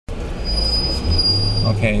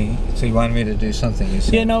Okay, so you wanted me to do something, you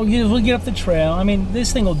said? Yeah, no, we'll get up the trail. I mean,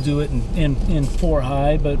 this thing will do it in 4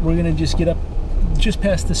 high, but we're gonna just get up just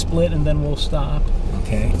past the split and then we'll stop.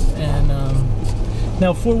 Okay. And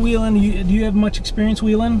now for wheeling, do you have much experience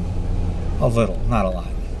wheeling? A little, not a lot.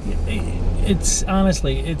 It's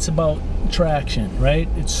honestly, it's about traction, right?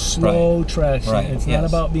 It's slow traction. Right. It's not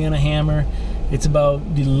about being a hammer. It's about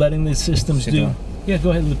letting the systems do. Yeah, go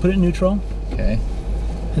ahead. Put it in neutral. Okay.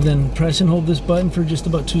 And then press and hold this button for just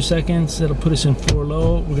about 2 seconds. That'll put us in 4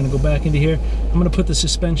 low. We're gonna go back into here. I'm gonna put the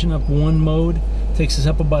suspension up 1 mode. Takes us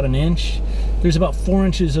up about 1 inch. There's about 4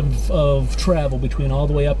 inches of travel between all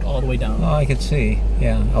the way up to all the way down. Oh, I could see.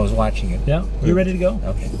 Yeah, I was watching it. Yeah, you ready to go?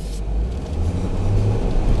 Okay.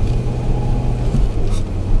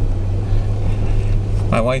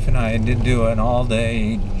 My wife and I did do an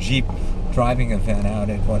all-day Jeep driving event out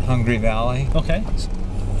at Hungry Valley. Okay.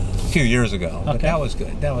 A few years ago, but that was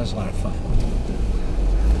good. That was a lot of fun.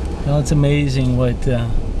 Well, it's amazing what. I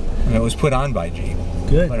mean, it was put on by Jeep.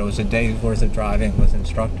 Good. But it was a day's worth of driving with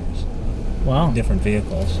instructors. Wow. Different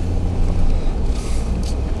vehicles.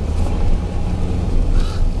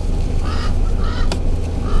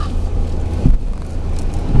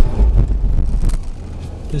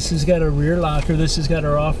 This has got a rear locker. This has got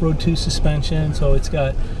our off-road 2 suspension, so it's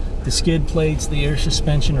got the skid plates, the air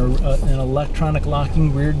suspension, or an electronic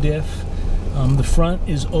locking rear diff. The front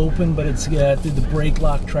is open, but it's got the brake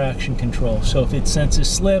lock traction control. So if it senses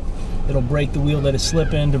slip, it'll brake the wheel that is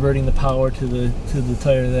slipping, diverting the power to the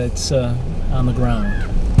tire that's on the ground.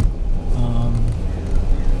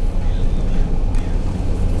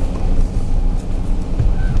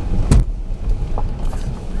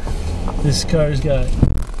 This car's got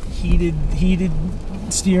heated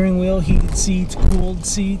steering wheel, heated seats, cooled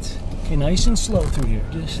seats. Okay, nice and slow through here.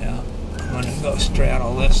 Just yeah. I'm gonna go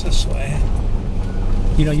straddle this way.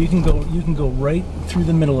 You know, you can go right through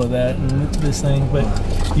the middle of that and this thing, but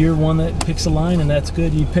you're one that picks a line, and that's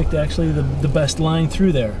good. You picked actually the best line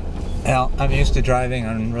through there. Well, I'm used to driving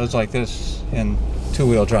on roads like this in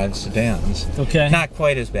 2-wheel drive sedans. Okay. Not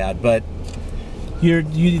quite as bad, but you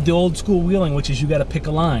did the old school wheeling, which is you got to pick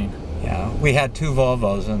a line. Yeah, we had 2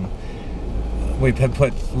 Volvos, and we had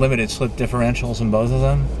put limited slip differentials in both of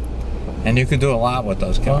them, and you could do a lot with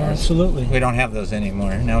those cars. Oh, absolutely. We don't have those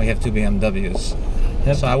anymore. Now we have 2 BMWs.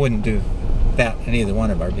 Yep. So I wouldn't do that in either one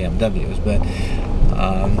of our BMWs, but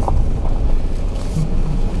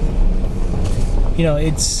you know,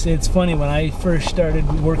 it's funny, when I first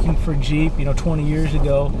started working for Jeep, you know, 20 years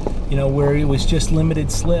ago, you know, where it was just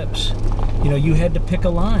limited slips, you know, you had to pick a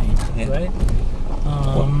line, right?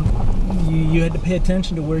 You had to pay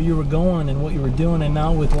attention to where you were going and what you were doing, and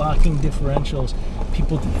now with locking differentials,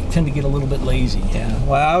 people tend to get a little bit lazy. Yeah,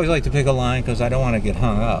 well, I always like to pick a line because I don't want to get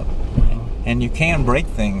hung up. And you can break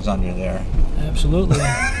things under there. Absolutely.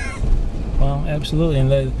 Well, absolutely. And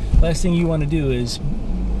the last thing you want to do is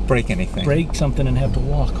break anything. Break something and have to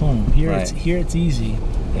walk home. Here, right. It's easy.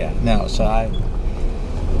 Yeah. No. So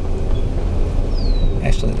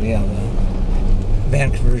actually we have a van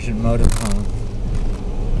conversion motorhome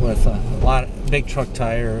with a lot of big truck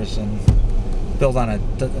tires and built on a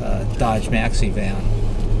Dodge Maxi van,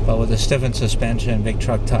 but with a stiffened suspension, big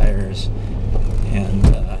truck tires, and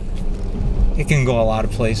it can go a lot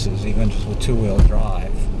of places, even just with 2-wheel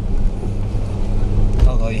drive.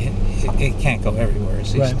 Although it can't go everywhere,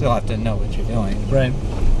 so you still have to know what you're doing. Right.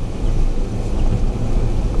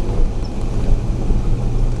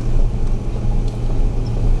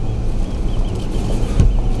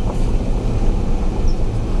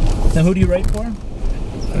 Now, who do you write for?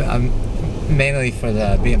 I'm mainly for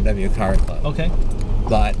the BMW Car Club. Okay.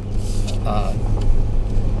 But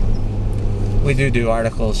we do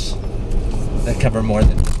articles that cover more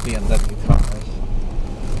than just BMW cars.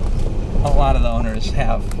 A lot of the owners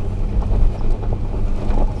have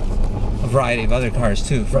a variety of other cars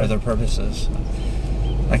too for other purposes.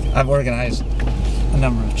 Like, I've organized a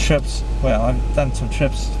number of trips. Well, I've done some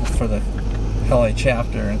trips for the LA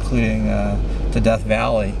chapter, including to Death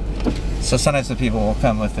Valley. So sometimes the people will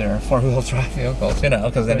come with their 4-wheel drive vehicles, you know,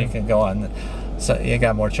 because then you can go on. So you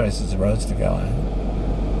got more choices of roads to go on.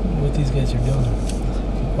 What these guys are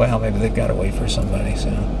doing? Well, maybe they've got to wait for somebody, so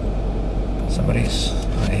somebody's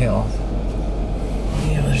on a hill.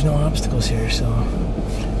 Yeah, there's no obstacles here, so.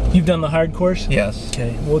 You've done the hard course? Yes.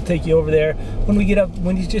 Okay, we'll take you over there. When we get up,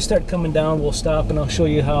 when you just start coming down, we'll stop and I'll show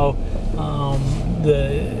you how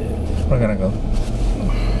We're gonna go.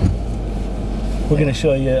 We're gonna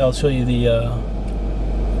show you. I'll show you the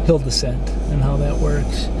hill descent and how that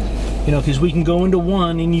works. You know, because we can go into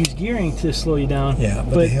one and use gearing to slow you down. Yeah,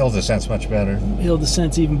 but the hill descent's much better. Hill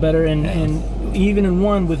descent's even better, and even in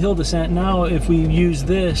one with hill descent. Now, if we use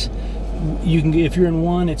this, you can. If you're in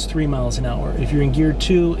one, it's 3 miles an hour. If you're in gear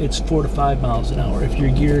 2, it's 4 to 5 miles an hour. If you're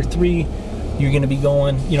in gear 3, you're going to be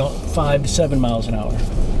going, 5 to 7 miles an hour.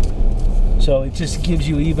 So it just gives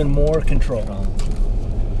you even more control.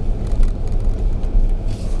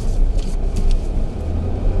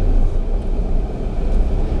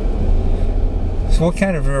 So what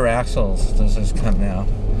kind of rear axles does this come now?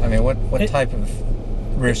 I mean, what type of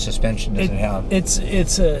rear suspension does it have? It's I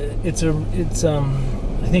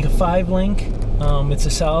think a 5-link.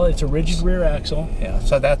 It's a rigid rear axle. Yeah.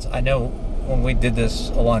 So that's, I know when we did this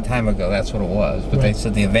a long time ago, that's what it was. But they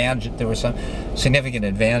said there were some significant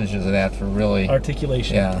advantages of that for really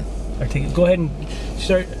articulation. Yeah. Go ahead and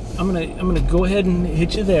start. I'm gonna go ahead and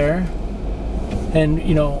hit you there, and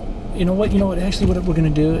you know what. Actually, what we're gonna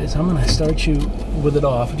do is I'm gonna start you with it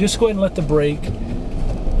off. Just go ahead and let the brake.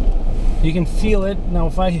 You can feel it now.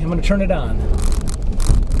 I'm gonna turn it on.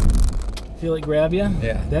 Feel it grab you?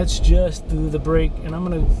 Yeah. That's just the brake, and I'm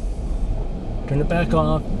gonna turn it back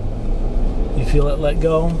off. You feel it let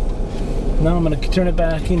go. Now I'm gonna turn it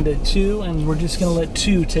back into 2, and we're just gonna let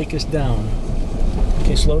 2 take us down.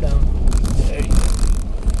 Okay, slow down. There you go.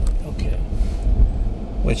 Okay.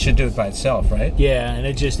 Which should do it by itself, right? Yeah, and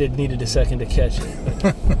it needed a second to catch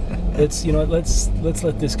it. Let's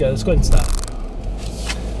let this guy. Let's go ahead and stop.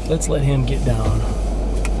 Let's let him get down.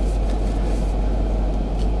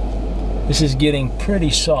 This is getting pretty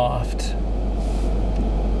soft.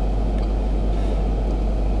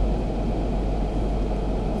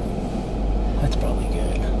 That's probably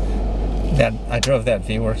good. I drove that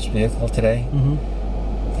V-Works vehicle today. Mm-hmm.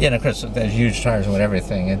 Yeah, and of course, there's huge tires with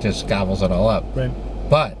everything. It just gobbles it all up. Right.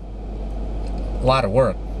 But a lot of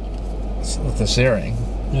work with the steering.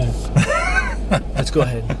 Yeah. Let's go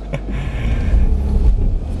ahead.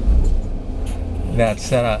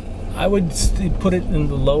 That's I would put it in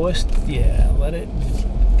the lowest. Yeah, let it,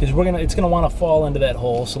 because it's gonna want to fall into that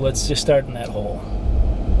hole. So let's just start in that hole.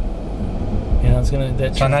 It's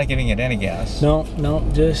gonna. So I'm not giving it any gas. No,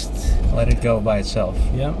 just let it go by itself.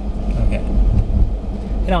 Yep. Okay.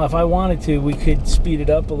 If I wanted to, we could speed it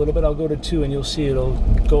up a little bit. I'll go to 2, and you'll see it'll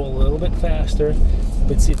go a little bit faster.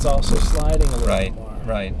 But see, it's also sliding a little bit more.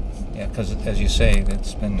 Right. Yeah, because as you say,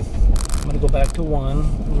 it's been. I'm gonna go back to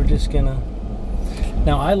 1. We're just gonna.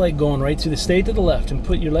 Now I like going right through stay to the left and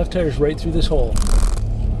put your left tires right through this hole.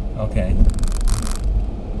 Okay.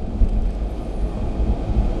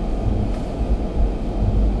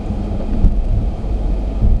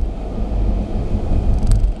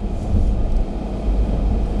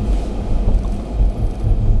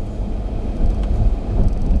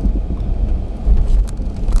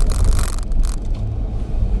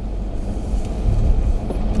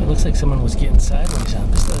 It looks like someone was getting sideways on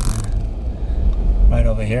this, doesn't it? Right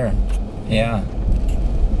over here. Yeah.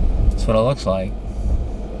 That's what it looks like.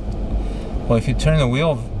 Well, if you turn the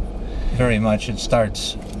wheel very much, it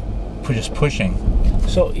starts just pushing.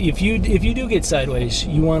 So if you do get sideways,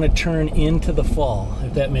 you want to turn into the fall,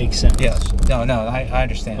 if that makes sense. Yes. No, I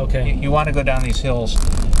understand. Okay. You want to go down these hills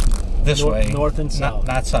this way. North and south.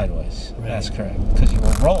 Not sideways. Right. That's correct. Because you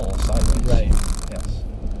will roll sideways. Right. Yes.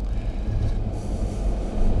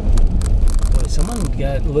 Boy, someone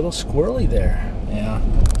got a little squirrely there. Yeah.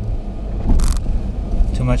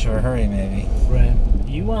 Too much of a hurry, maybe. Right.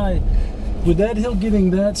 You want, with that hill getting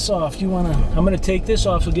that soft, I'm going to take this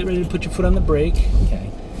off, so get ready to put your foot on the brake. Okay.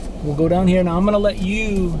 We'll go down here. Now I'm going to let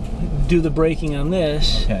you do the braking on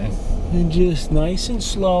this. Okay. And just nice and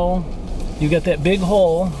slow. You got that big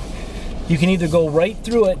hole. You can either go right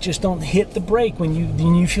through it, just don't hit the brake when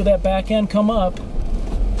you feel that back end come up.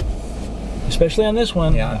 Especially on this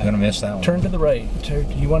one. Yeah, I'm going to miss that one. Turn to the right.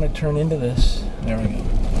 You want to turn into this. There we go.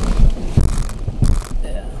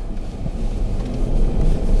 Yeah.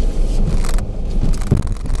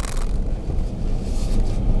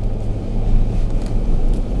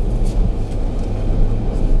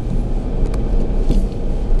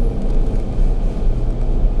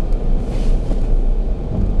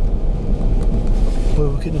 Boy,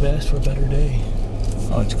 we couldn't have asked for a better day.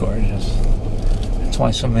 Oh, it's gorgeous. That's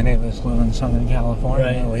why so many of us live in Southern California.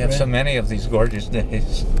 Right, We have right. so many of these gorgeous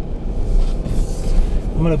days.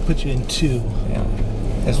 I'm going to put you in 2. Yeah.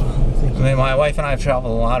 I mean, my wife and I have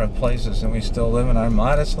traveled a lot of places, and we still live in our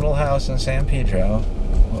modest little house in San Pedro.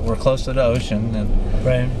 We're close to the ocean, and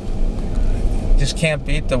Right. just can't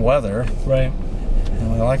beat the weather. Right.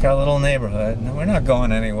 And we like our little neighborhood, and we're not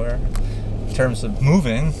going anywhere in terms of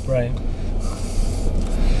moving. Right.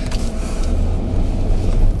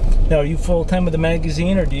 Now, are you full time with the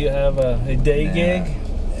magazine, or do you have a day gig?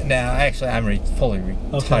 No, actually, I'm fully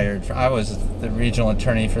retired. Okay. I was the regional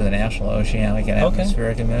attorney for the National Oceanic and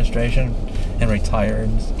Atmospheric Administration, and retired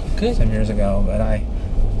some years ago. But I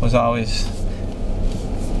was always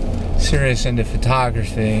serious into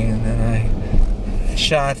photography, and then I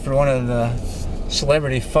shot for one of the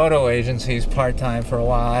celebrity photo agencies part-time for a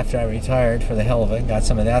while after I retired for the hell of it. Got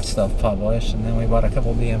some of that stuff published, and then we bought a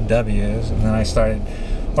couple BMWs, and then I started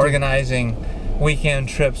organizing weekend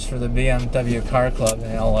trips for the BMW Car Club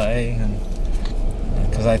in LA, and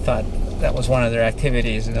because I thought that was one of their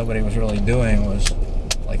activities and nobody was really doing, was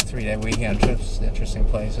like 3-day weekend trips to interesting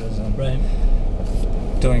places, and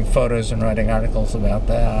doing photos and writing articles about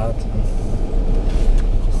that.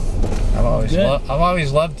 I've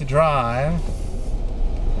always loved to drive,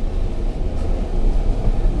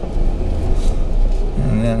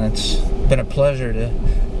 and then it's been a pleasure to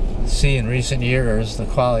see in recent years the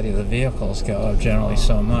quality of the vehicles go up generally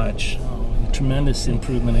so much. Tremendous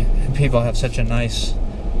improvement. And people have such a nice,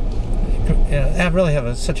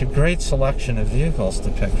 such a great selection of vehicles to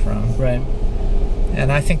pick from. Right.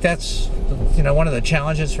 And I think that's, one of the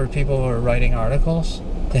challenges for people who are writing articles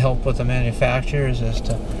to help with the manufacturers is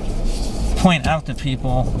to point out to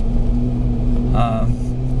people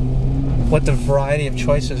what the variety of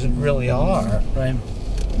choices really are. Right.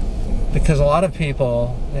 Because a lot of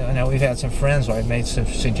people, we've had some friends where I've made some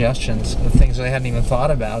suggestions of things they hadn't even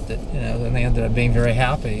thought about that, then they ended up being very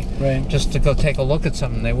happy. Right. Just to go take a look at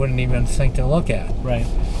something they wouldn't even think to look at. Right.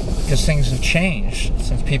 Because things have changed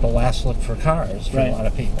since people last looked for cars for a lot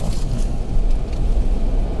of people.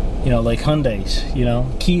 Like Hyundais,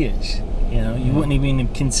 Kias, you wouldn't even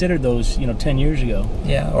consider those, 10 years ago.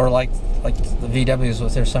 Yeah, or like the VWs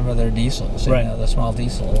with some of their diesels, the small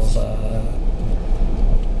diesels.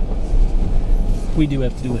 We do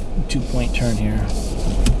have to do a 2-point turn here.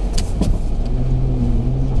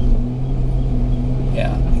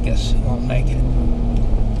 Yeah, I guess it won't make it.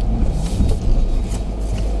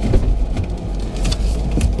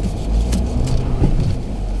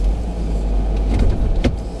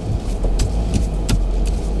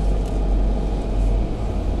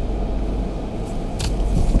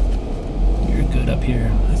 You're good up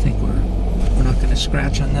here. I think we're not going to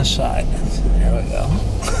scratch on this side. There we go.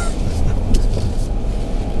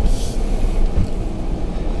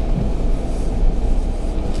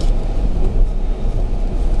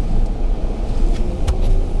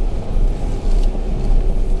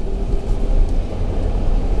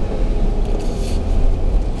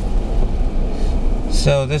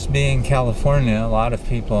 So this being California, a lot of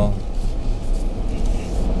people,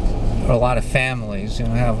 or a lot of families,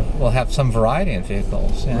 will have some variety in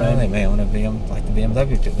vehicles. They may own a like the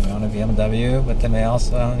BMW too. They may own a BMW, but they may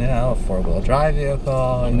also own, a 4-wheel drive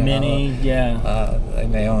vehicle. Mini, they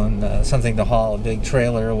may own something to haul a big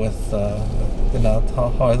trailer with,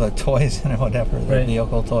 haul the toys and whatever, the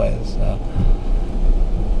vehicle toys.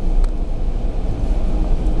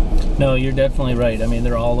 No, you're definitely right. I mean,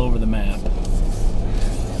 they're all over the map.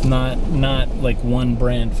 Not like one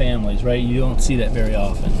brand families, right? You don't see that very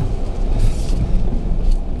often.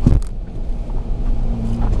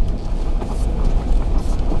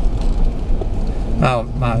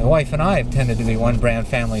 My wife and I have tended to be one brand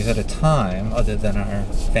families at a time, other than our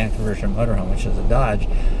van conversion motorhome, which is a Dodge.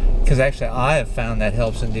 Because actually, I have found that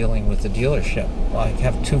helps in dealing with the dealership. Like,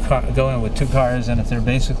 go in with 2 cars, and if they're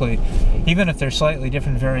basically, even if they're slightly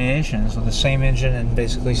different variations with the same engine and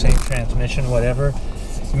basically same transmission, whatever,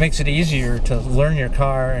 it makes it easier to learn your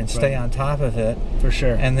car and stay on top of it. For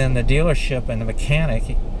sure. And then the dealership and the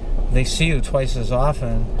mechanic, they see you twice as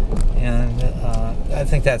often, and I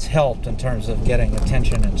think that's helped in terms of getting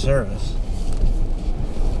attention and service.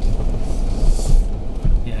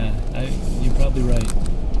 Yeah, you're probably right.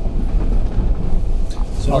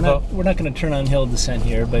 So we're not going to turn on hill descent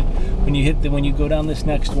here, but when you go down this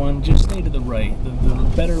next one, just stay to the right. The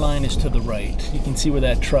better line is to the right. You can see where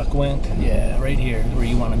that truck went. Yeah, right here is where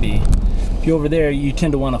you want to be. If you're over there, you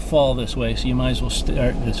tend to want to fall this way, so you might as well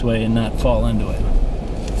start this way and not fall into it.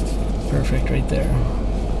 Perfect, right there.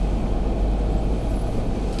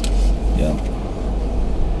 Yep.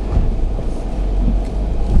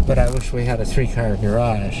 But I wish we had a 3-car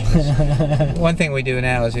garage. One thing we do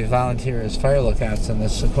now is we volunteer as fire lookouts in the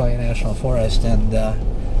Sequoia National Forest, and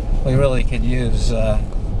we really could use a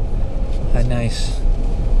nice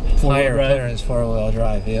higher clearance 4-wheel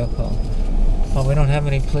drive vehicle. Well, we don't have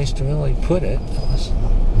any place to really put it.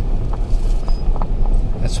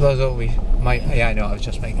 I suppose what we might, I know, I was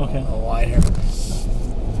just making it a little wider.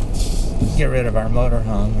 Get rid of our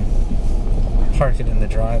motorhome and park it in the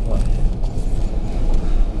driveway.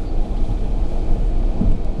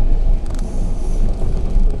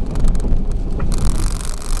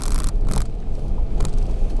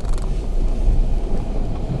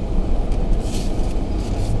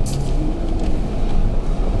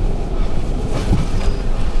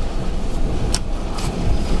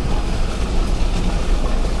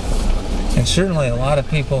 certainly a lot of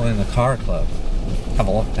people in the car club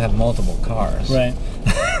have multiple cars. Right.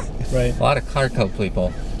 Right. A lot of car club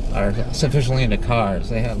people are sufficiently into cars.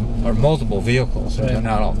 They have multiple vehicles, so they're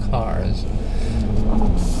not all cars.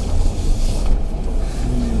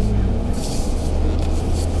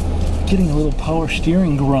 Getting a little power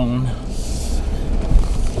steering groan.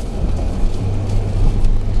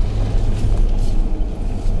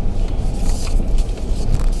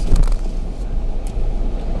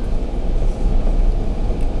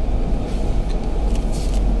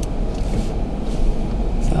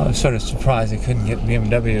 I was sort of surprised they couldn't get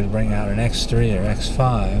BMW to bring out an X3 or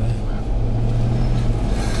X5.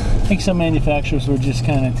 I think some manufacturers were just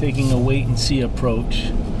kind of taking a wait and see approach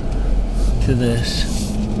to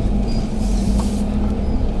this.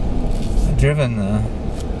 I've driven the...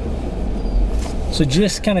 So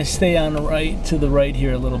just kind of stay on the right, to the right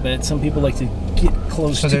here a little bit. Some people like to get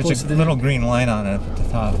close. So there's a little green light on it at the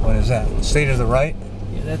top. What is that? Stay to the right?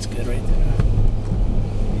 Yeah, that's good right there.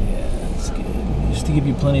 Yeah, that's good. Just to give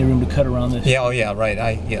you plenty of room to cut around this. Yeah, oh yeah,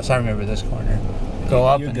 right. Yes, I remember this corner. Go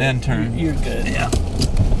up and then turn. You're good. Yeah.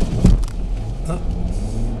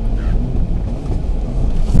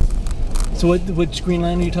 So which green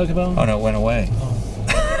line are you talking about? Oh no, it went away. Oh.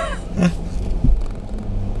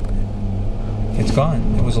 It's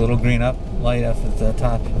gone. It was a little green light up at the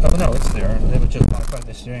top. Oh no, it's there. They would just walk by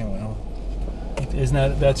the steering wheel. Isn't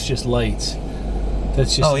that? That's just lights.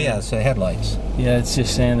 That's just. Oh yeah, it's the headlights. Yeah, it's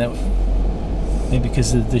just saying that maybe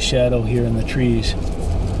because of the shadow here in the trees.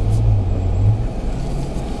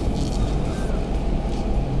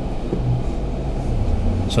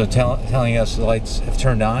 So telling us the lights have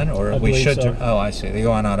turned on, or we should so. turn. Oh, I see. They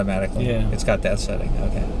go on automatically. Yeah. It's got that setting.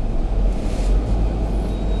 Okay.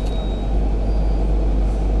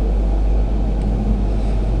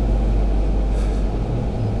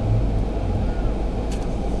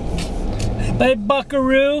 Hey,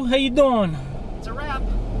 Buckaroo, how you doing? It's a wrap.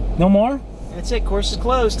 No more? That's it. Course is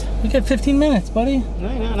closed. We got 15 minutes, buddy.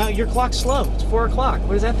 No. Your clock's slow. It's 4 o'clock.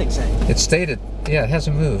 What does that thing say? It's stated. Yeah, it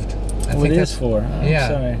hasn't moved. I What think it that's is for? I'm yeah.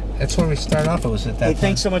 sorry. That's where we start off. It was at that. Hey, time.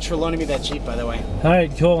 thanks so much for loaning me that Jeep, by the way. All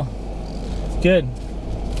right, cool. Good.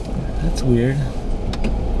 That's weird.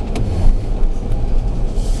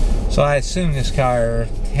 So I assume this car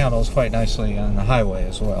handles quite nicely on the highway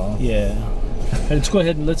as well. Yeah. Let's go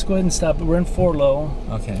ahead and stop it. We're in 4 low.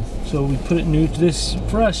 Okay. So we put it neutral. This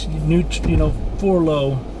for us, you know, 4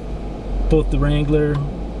 low. Both the Wrangler,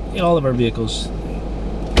 all of our vehicles,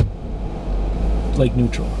 like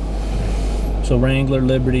neutral. So Wrangler,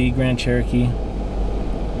 Liberty, Grand Cherokee.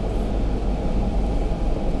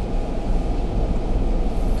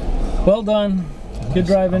 Well done. Good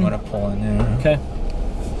driving. I'm gonna pull in there. Okay.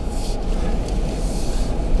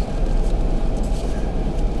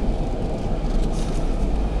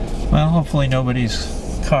 Well, hopefully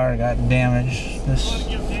nobody's car got damaged this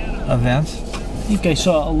event. I think I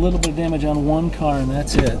saw a little bit of damage on one car, and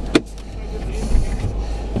that's it.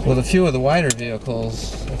 With a few of the wider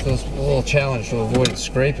vehicles, it was a little challenge to avoid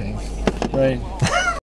scraping. Right.